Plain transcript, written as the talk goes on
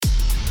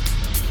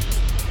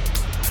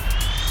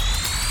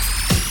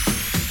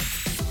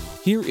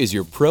Here is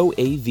your Pro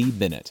AV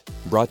Minute,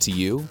 brought to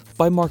you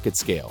by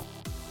MarketScale.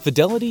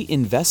 Fidelity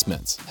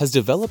Investments has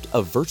developed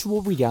a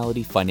virtual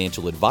reality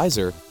financial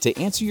advisor to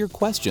answer your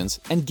questions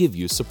and give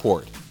you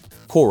support.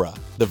 Quora,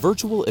 the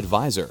virtual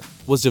advisor,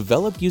 was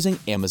developed using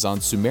Amazon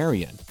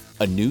Sumerian,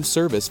 a new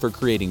service for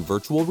creating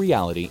virtual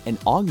reality and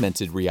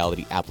augmented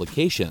reality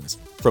applications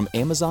from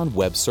Amazon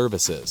Web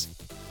Services.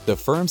 The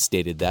firm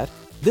stated that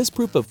this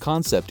proof of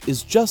concept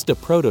is just a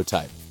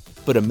prototype,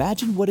 but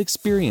imagine what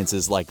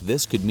experiences like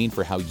this could mean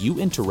for how you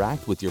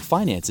interact with your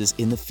finances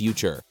in the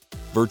future.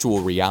 Virtual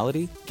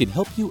reality can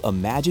help you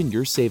imagine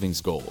your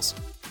savings goals.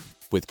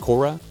 With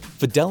Quora,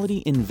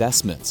 Fidelity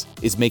Investments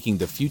is making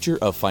the future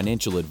of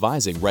financial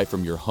advising right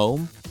from your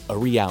home a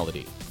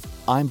reality.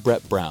 I'm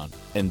Brett Brown,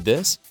 and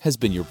this has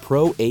been your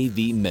Pro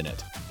AV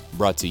Minute,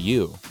 brought to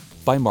you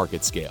by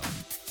MarketScale.